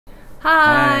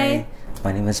Hi!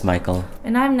 My name is Michael.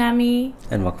 And I'm Nami.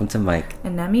 And welcome to Mike.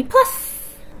 And Nami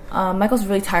Plus! Michael's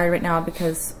really tired right now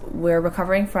because we're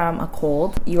recovering from a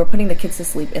cold. You were putting the kids to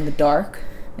sleep in the dark,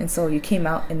 and so you came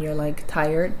out and you're like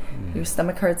tired. Your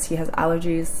stomach hurts, he has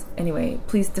allergies. Anyway,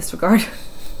 please disregard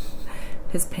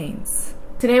his pains.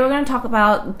 Today we're going to talk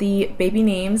about the baby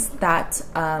names that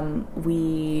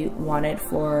we wanted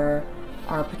for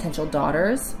our potential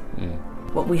daughters.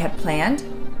 What we had planned.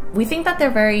 We think that they're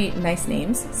very nice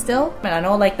names still. And I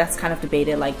know like that's kind of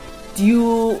debated, like, do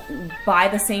you buy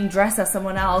the same dress as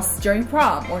someone else during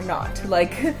prom or not?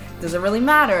 Like, does it really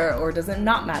matter or does it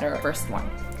not matter? First one.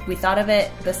 We thought of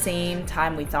it the same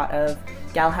time we thought of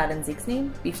Galahad and Ziek's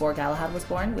name before Galahad was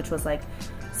born, which was like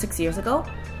 6 years ago.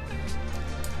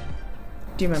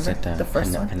 Do you remember the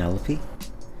first one? Penelope?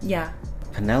 Yeah.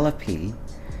 Penelope,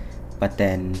 but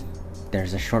then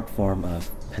there's a short form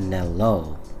of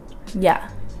Penelo. Yeah.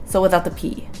 So without the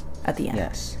P at the end.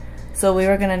 Yes. So we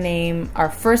were going to name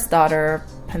our first daughter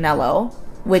Penelo,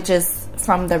 which is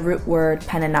from the root word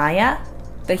Penaniah,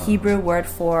 the Hebrew word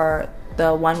for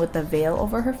the one with the veil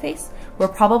over her face. We're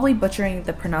probably butchering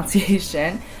the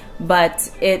pronunciation,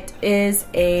 but it is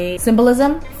a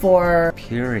symbolism for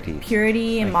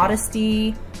purity and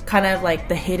modesty, kind of like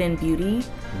the hidden beauty.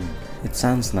 It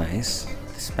sounds nice.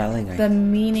 The spelling. The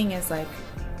meaning is like,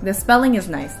 the spelling is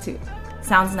nice too.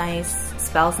 Sounds nice,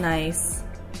 spells nice,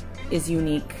 is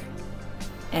unique,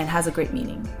 and has a great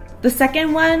meaning. The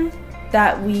second one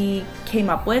that we came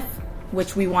up with,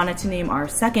 which we wanted to name our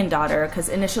second daughter, because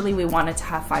initially we wanted to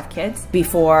have 5 kids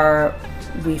before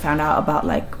we found out about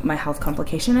like my health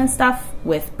complication and stuff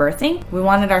with birthing. We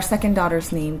wanted our second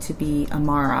daughter's name to be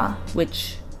Amara,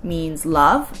 which means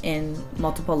love in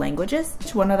multiple languages.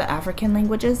 It's one of the African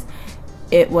languages.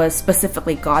 It was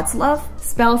specifically God's love.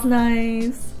 Spells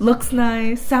nice, looks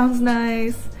nice, sounds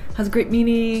nice, has great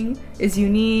meaning, is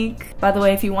unique. By the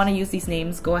way, if you want to use these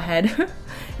names, go ahead.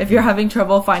 If you're having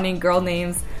trouble finding girl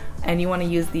names and you want to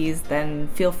use these, then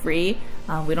feel free.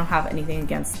 We don't have anything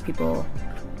against people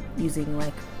using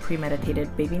like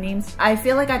premeditated baby names. I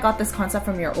feel like I got this concept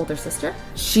from your older sister.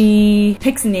 She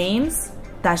picks names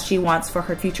that she wants for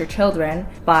her future children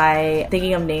by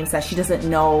thinking of names that she doesn't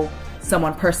know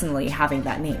someone personally having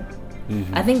that name.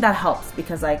 I think that helps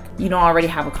because like you don't already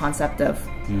have a concept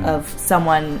of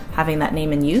someone having that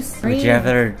name in use. Would you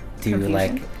ever do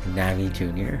like Nami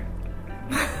Jr.?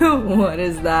 What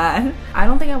is that? I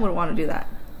don't think I would want to do that.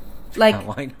 Like,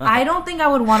 why not? I don't think I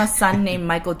would want a son named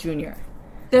Michael Jr.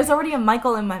 There's already a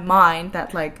Michael in my mind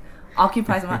that like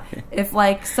occupies my. If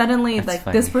like suddenly like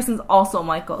this person's also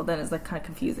Michael, then it's like kind of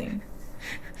confusing.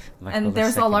 And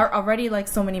there's already like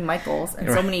so many Michaels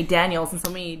and so many Daniels and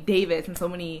so many Davids and so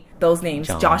many those names,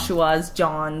 Joshuas,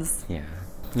 Johns. Yeah.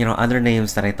 You know, other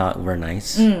names that I thought were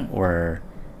nice were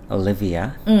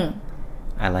Olivia.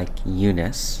 I like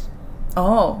Eunice.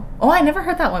 Oh, I never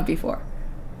heard that one before.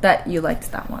 That you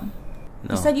liked that one.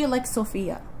 No. You said you liked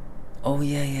Sophia. Oh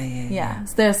yeah.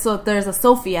 So there's a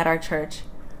Sophie at our church.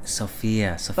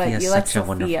 Sophia is like such a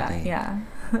wonderful name. Yeah.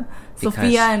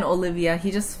 Sophia and Olivia. He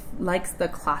just likes the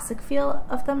classic feel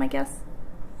of them, I guess.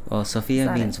 Well,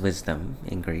 Sophia means wisdom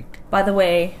in Greek. By the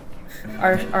way,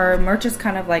 our merch is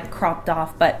kind of like cropped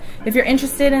off, but if you're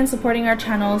interested in supporting our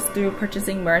channels through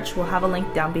purchasing merch, we'll have a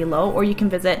link down below, or you can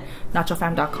visit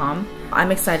nachofam.com.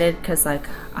 I'm excited because like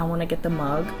I want to get the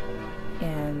mug,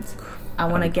 and I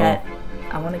want to get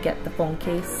the phone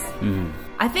case.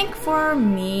 I think for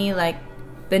me, like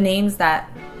the names that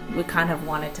we kind of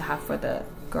wanted to have for the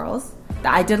girls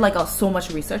that I did like so much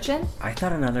research in. I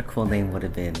thought another cool name would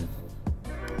have been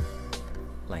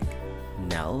like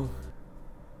Nell.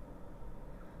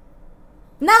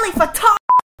 Nelly Fatah.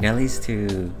 Nelly's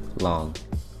too long.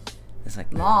 It's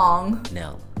like long.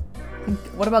 Nell.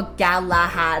 What about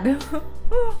Galahad?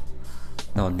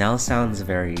 No, Nell sounds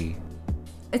very.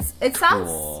 It sounds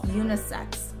cool.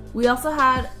 Unisex. We also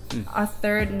had a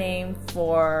third name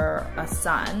for a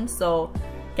son. So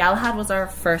Galahad was our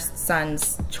first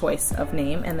son's choice of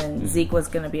name, and then Ziek was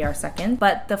gonna be our second.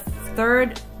 But the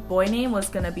third boy name was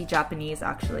gonna be Japanese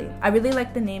actually. I really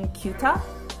like the name Kyuta,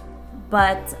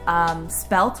 but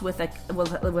spelt with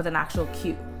an actual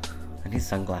Q. I need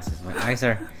sunglasses. My eyes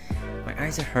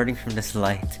are hurting from this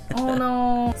light. Oh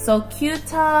no. So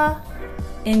Kyuta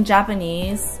in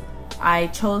Japanese, I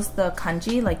chose the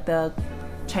kanji, like the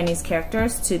Chinese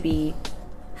characters, to be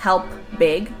help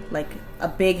big, like a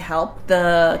big help.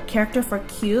 The character for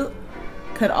cute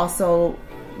could also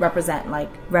represent like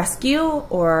rescue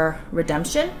or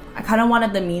redemption. I kind of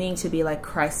wanted the meaning to be like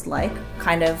Christ-like,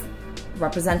 kind of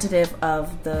representative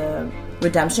of the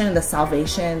redemption and the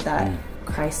salvation that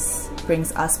Christ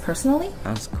brings us personally.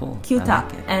 That's cool. Q-ta. I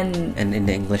like it. And in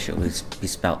English it would be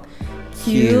spelled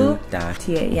Q dash.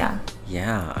 T-A, yeah.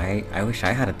 Yeah, I wish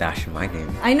I had a dash in my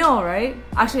name. I know, right?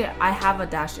 Actually, I had a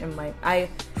dash in my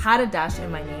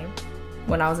name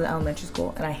when I was in elementary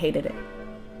school, and I hated it.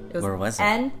 Where was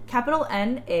it? Capital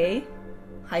N-A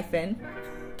hyphen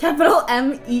capital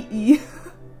M-E-E.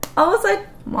 I was like,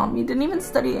 Mom, you didn't even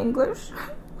study English.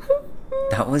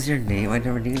 That was your name? I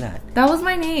never knew that. That was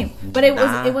my name, but it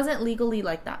wasn't legally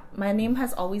like that. My name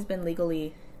has always been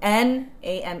legally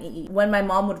N-A-M-E-E. When my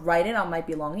mom would write it on my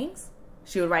belongings,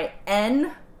 she would write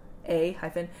N-A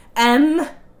hyphen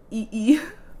M-E-E.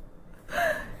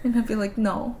 And I'd be like,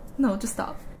 no, just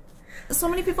stop. So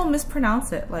many people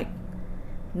mispronounce it, like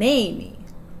Nami,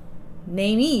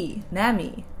 Nami,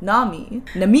 Nami, Nami.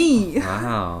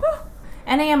 Wow.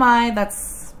 N-A-M-I,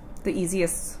 that's the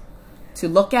easiest to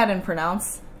look at and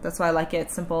pronounce. That's why I like it.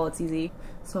 It's simple, it's easy.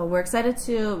 So we're excited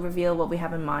to reveal what we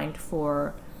have in mind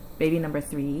for baby number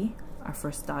 3, our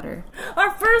first daughter.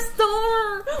 Our first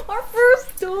daughter! Our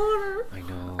first daughter! I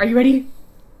know. Are you ready?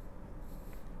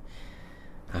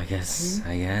 I guess.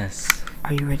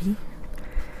 Are you ready?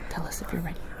 Tell us if you're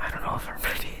ready. I don't know if I'm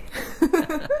ready.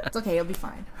 It's okay, you'll be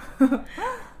fine.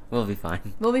 We'll be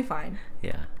fine. We'll be fine.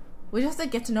 Yeah. We just have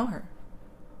to get to know her.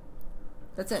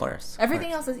 That's it. Of course.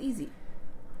 Everything else is easy.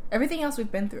 Everything else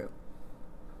we've been through.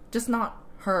 Just not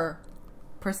her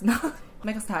personality.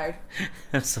 Make us tired.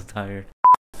 I'm so tired.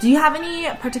 Do you have any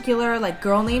particular like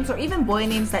girl names or even boy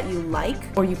names that you like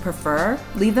or you prefer?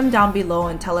 Leave them down below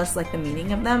and tell us like the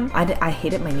meaning of them. I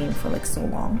hated my name for like so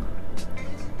long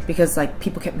because like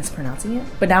people kept mispronouncing it,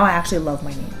 but now I actually love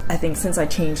my name. I think since I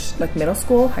changed like middle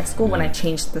school, high school, when I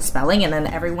changed the spelling and then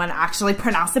everyone actually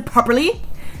pronounced it properly,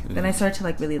 then I started to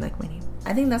like really like my name.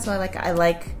 I think that's why I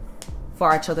like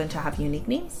for our children to have unique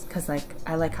names, because like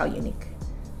I like how unique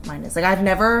mine is. Like I've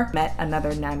never met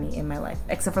another Nami in my life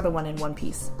except for the one in One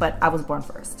Piece, but I was born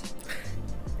first.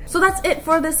 So that's it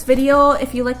for this video.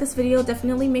 If you like this video,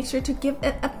 definitely make sure to give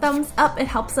it a thumbs up. It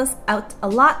helps us out a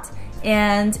lot.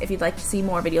 And if you'd like to see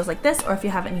more videos like this, or if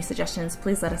you have any suggestions,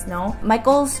 please let us know.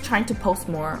 Michael's trying to post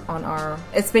more on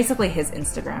it's basically his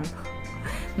Instagram,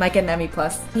 Mike and Nami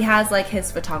Plus. He has like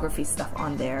his photography stuff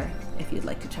on there if you'd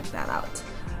like to check that out.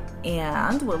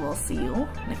 And we will see you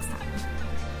next time.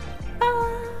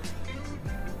 Bye!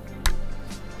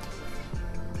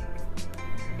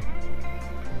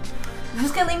 You're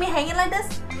just gonna leave me hanging like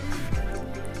this?